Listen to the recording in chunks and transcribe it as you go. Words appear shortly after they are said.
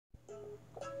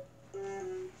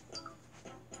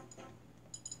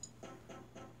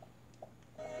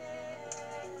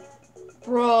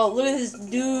Bro, look at this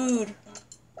dude.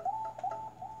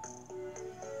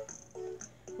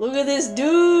 Look at this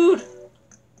dude.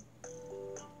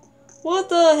 What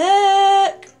the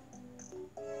heck?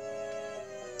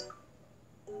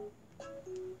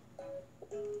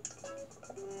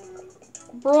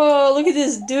 Bro, look at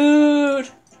this dude.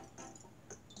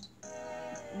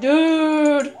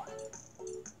 Dude.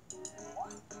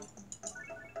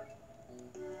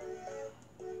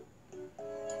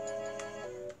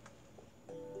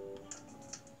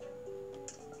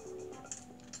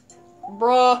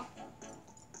 Bruh.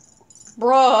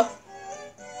 Bruh.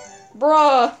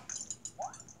 Bruh.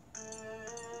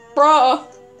 Bruh.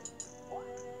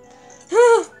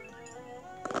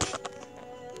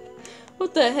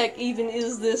 What the heck even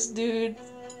is this, dude?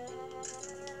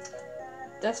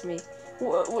 That's me.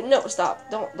 No, stop.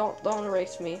 Don't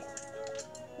erase me.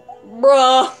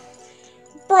 Bruh.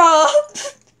 Bruh.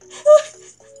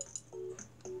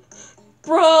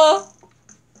 Bruh.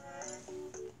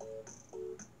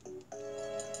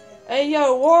 Hey,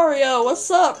 yo, Wario, what's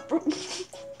up?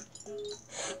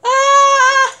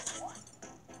 Ah!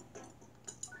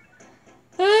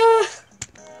 Ah!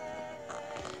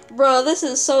 Bro, this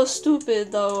is so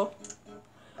stupid, though.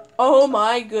 Oh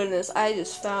my goodness, I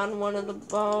just found one of the...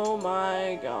 Oh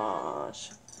my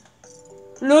gosh.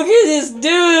 Look at this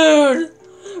dude!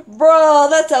 Bro,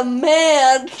 that's a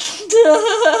man!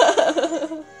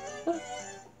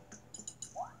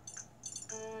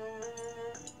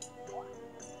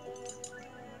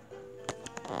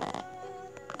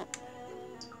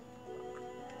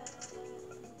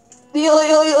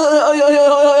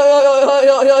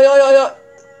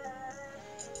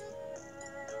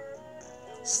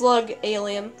 Slug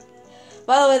alien.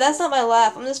 By the way, that's not my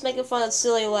laugh. I'm just making fun of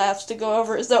silly laughs to go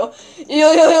over as though.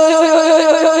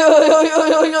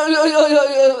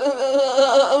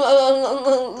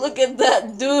 Look at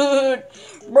that dude,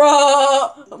 bro.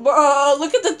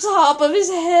 Look at the top of his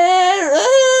head,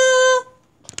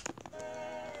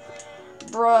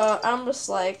 bro. I'm just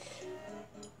like.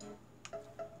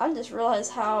 I just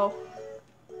realized how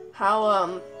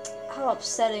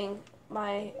upsetting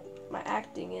my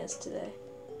acting is today.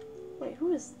 Wait,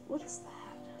 what is that?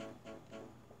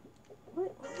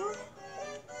 What?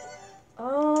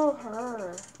 Oh,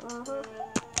 her. Uh-huh.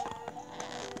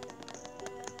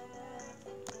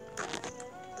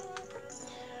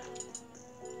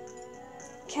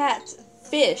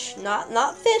 Catfish,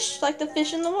 not fish like the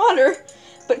fish in the water,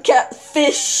 but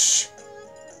catfish.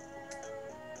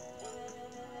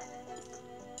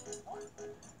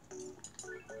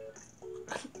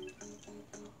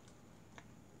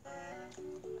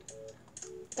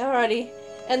 Alrighty,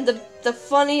 and the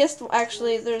funniest,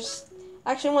 actually, I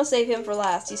want to save him for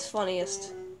last. He's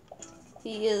funniest.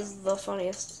 He is the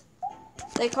funniest.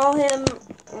 They call him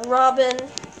Robin.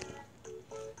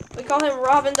 We call him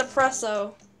Robin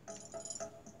Depresso.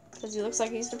 Because he looks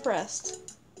like he's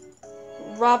depressed.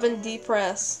 Robin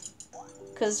Depress.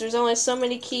 Because there's only so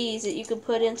many keys that you can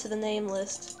put into the name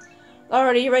list.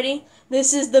 Alrighty, you ready?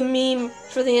 This is the meme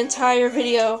for the entire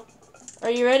video. Are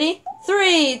you ready?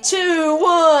 3, 2,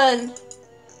 1.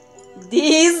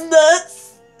 These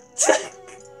nuts.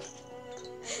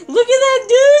 Look at that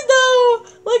dude, though.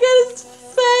 Look at his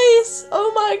face.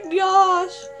 Oh my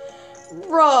gosh.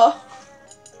 Bruh.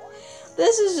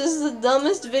 This is just the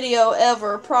dumbest video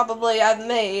ever, probably, I've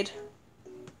made.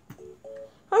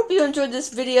 I hope you enjoyed this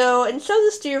video, and show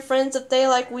this to your friends if they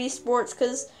like Wii Sports,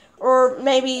 or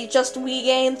maybe just Wii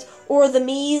games, or the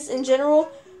Mii's in general,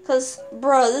 because,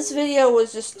 bruh, this video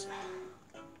was just...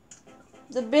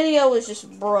 The video was just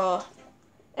bruh.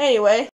 Anyway.